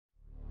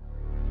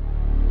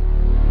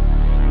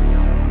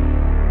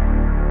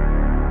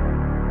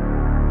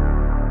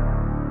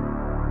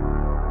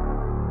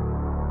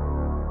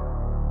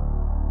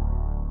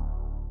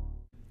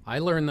I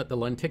learned that the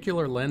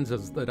lenticular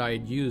lenses that I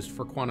had used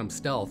for quantum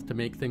stealth to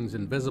make things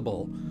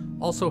invisible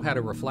also had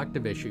a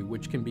reflective issue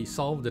which can be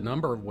solved a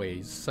number of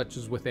ways, such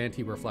as with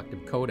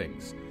anti-reflective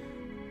coatings.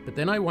 But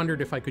then I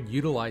wondered if I could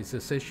utilize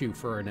this issue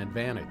for an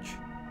advantage.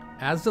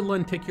 As the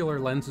lenticular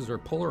lenses are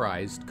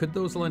polarized, could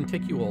those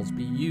lenticules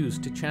be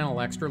used to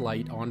channel extra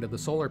light onto the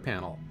solar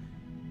panel?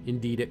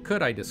 Indeed it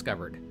could, I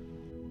discovered.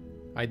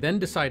 I then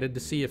decided to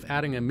see if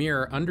adding a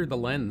mirror under the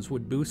lens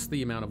would boost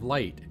the amount of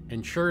light,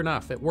 and sure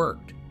enough, it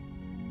worked.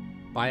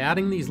 By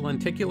adding these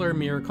lenticular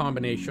mirror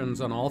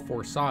combinations on all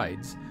four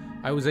sides,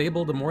 I was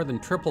able to more than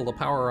triple the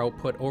power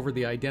output over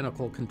the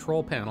identical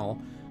control panel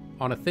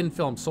on a thin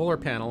film solar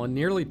panel and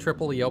nearly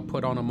triple the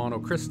output on a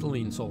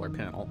monocrystalline solar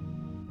panel.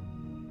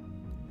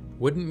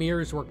 Wouldn't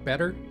mirrors work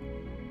better?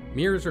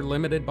 Mirrors are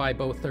limited by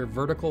both their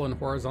vertical and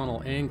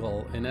horizontal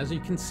angle, and as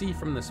you can see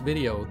from this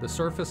video, the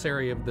surface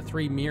area of the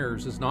three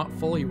mirrors is not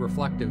fully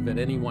reflective at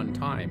any one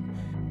time,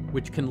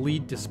 which can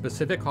lead to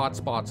specific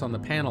hotspots on the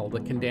panel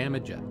that can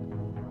damage it.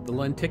 The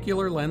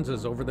lenticular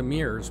lenses over the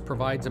mirrors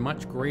provides a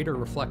much greater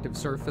reflective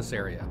surface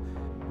area,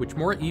 which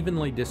more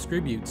evenly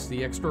distributes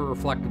the extra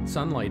reflected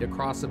sunlight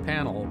across the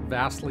panel,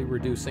 vastly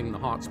reducing the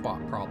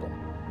hotspot problem.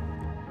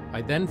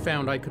 I then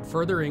found I could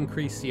further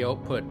increase the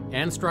output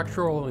and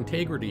structural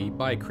integrity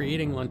by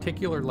creating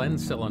lenticular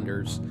lens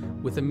cylinders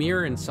with a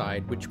mirror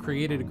inside, which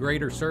created a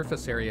greater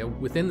surface area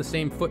within the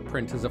same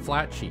footprint as a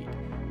flat sheet,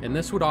 and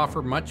this would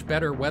offer much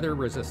better weather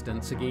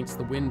resistance against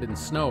the wind and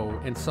snow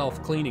and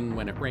self-cleaning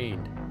when it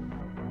rained.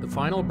 The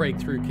final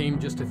breakthrough came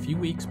just a few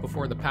weeks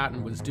before the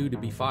patent was due to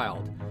be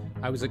filed.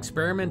 I was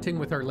experimenting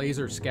with our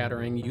laser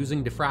scattering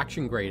using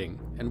diffraction grating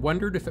and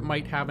wondered if it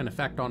might have an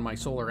effect on my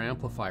solar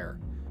amplifier.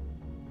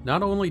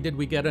 Not only did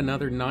we get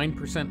another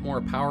 9% more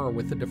power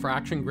with the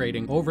diffraction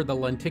grating over the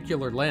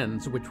lenticular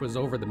lens, which was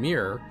over the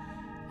mirror,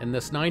 and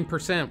this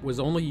 9% was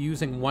only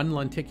using one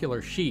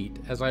lenticular sheet,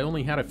 as I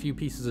only had a few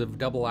pieces of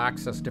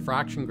double-access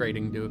diffraction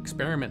grating to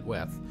experiment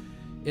with.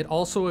 It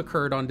also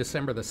occurred on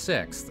December the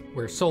 6th,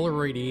 where solar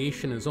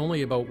radiation is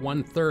only about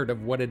 1/3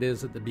 of what it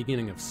is at the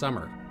beginning of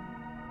summer.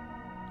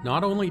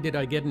 Not only did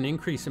I get an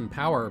increase in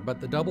power, but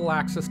the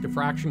double-axis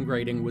diffraction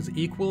grating was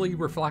equally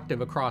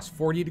reflective across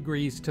 40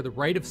 degrees to the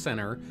right of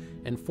center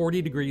and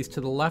 40 degrees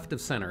to the left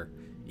of center,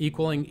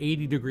 equaling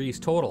 80 degrees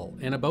total,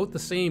 and about the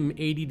same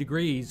 80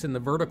 degrees in the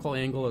vertical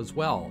angle as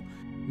well,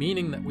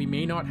 meaning that we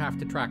may not have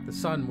to track the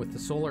sun with the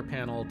solar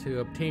panel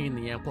to obtain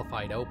the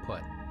amplified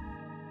output.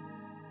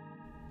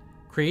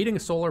 Creating a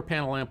solar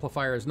panel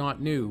amplifier is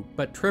not new,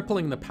 but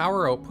tripling the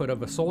power output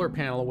of a solar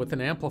panel with an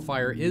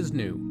amplifier is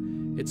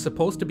new. It's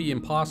supposed to be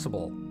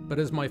impossible, but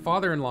as my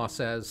father-in-law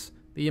says,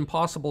 the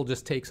impossible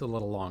just takes a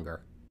little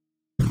longer.